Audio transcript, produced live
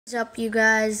What's up, you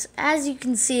guys? As you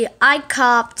can see, I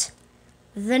copped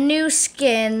the new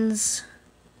skins.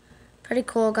 Pretty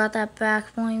cool. Got that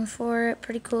back bling for it.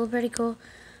 Pretty cool, pretty cool.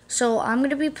 So I'm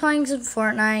going to be playing some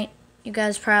Fortnite. You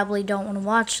guys probably don't want to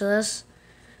watch this,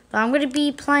 but I'm going to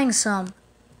be playing some.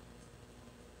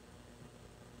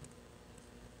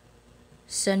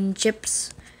 Sun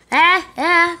chips.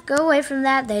 Go away from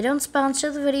that. They don't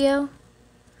sponsor the video.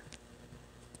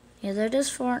 Neither does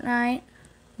Fortnite.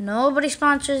 Nobody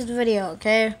sponsors the video,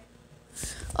 okay?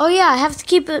 Oh yeah, I have to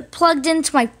keep it plugged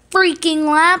into my freaking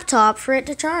laptop for it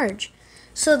to charge.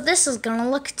 So this is gonna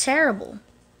look terrible.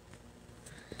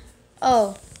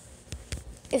 Oh,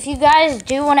 if you guys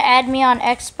do want to add me on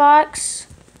Xbox,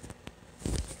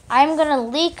 I'm gonna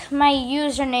leak my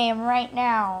username right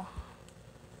now.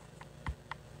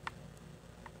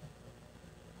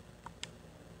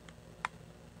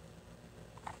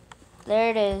 There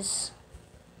it is.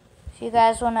 If you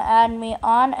guys want to add me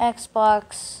on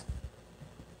Xbox,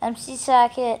 MC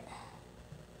Sackett,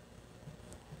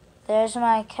 there's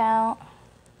my account.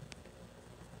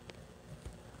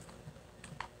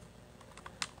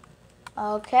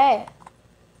 Okay.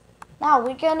 Now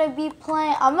we're going to be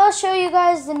playing, I'm going to show you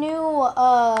guys the new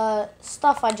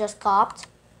stuff I just copped.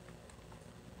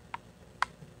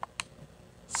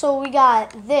 So we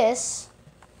got this,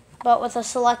 but with a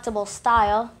selectable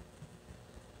style.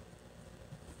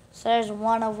 So there's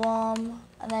one of them,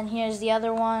 and then here's the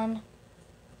other one.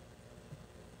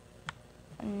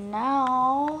 And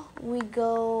now we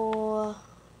go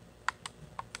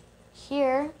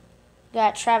here.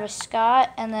 Got Travis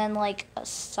Scott, and then like a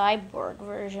cyborg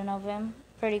version of him.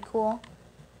 Pretty cool.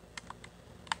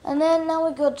 And then now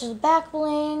we go to the back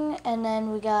bling, and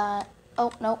then we got,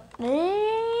 oh, nope.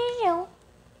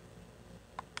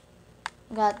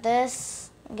 Got this.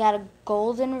 We got a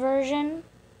golden version.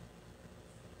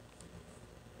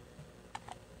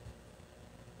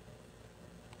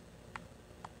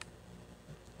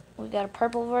 We got a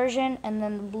purple version and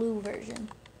then the blue version.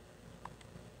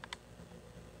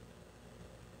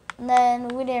 And then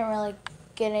we didn't really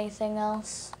get anything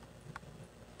else.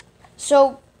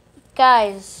 So,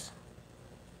 guys,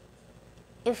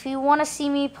 if you want to see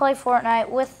me play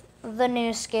Fortnite with the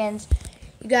new skins,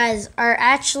 you guys are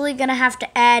actually going to have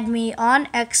to add me on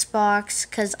Xbox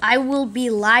because I will be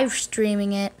live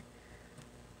streaming it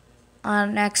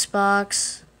on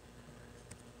Xbox.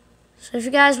 So if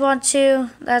you guys want to,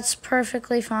 that's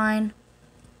perfectly fine.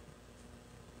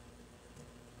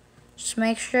 Just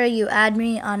make sure you add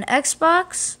me on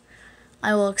Xbox.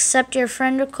 I will accept your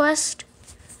friend request.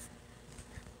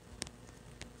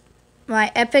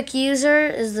 My Epic user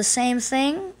is the same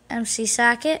thing, MC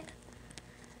Sackett.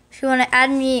 If you want to add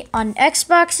me on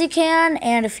Xbox, you can,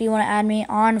 and if you want to add me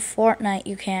on Fortnite,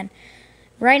 you can.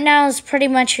 Right now is pretty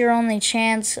much your only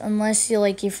chance, unless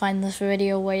you find this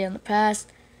video way in the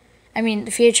past. I mean,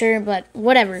 the future, but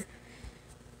whatever.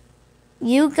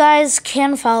 You guys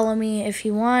can follow me if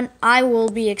you want. I will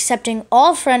be accepting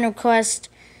all friend requests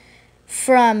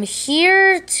from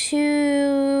here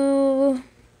to...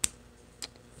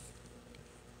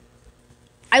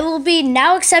 I will be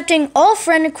now accepting all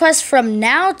friend requests from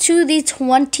now to the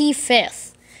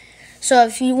 25th. So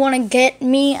if you want to get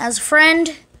me as a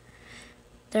friend,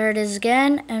 there it is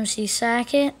again, MC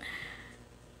Sackett.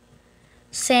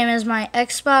 Same as my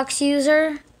Xbox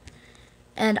user.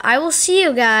 And I will see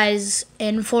you guys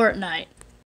in Fortnite.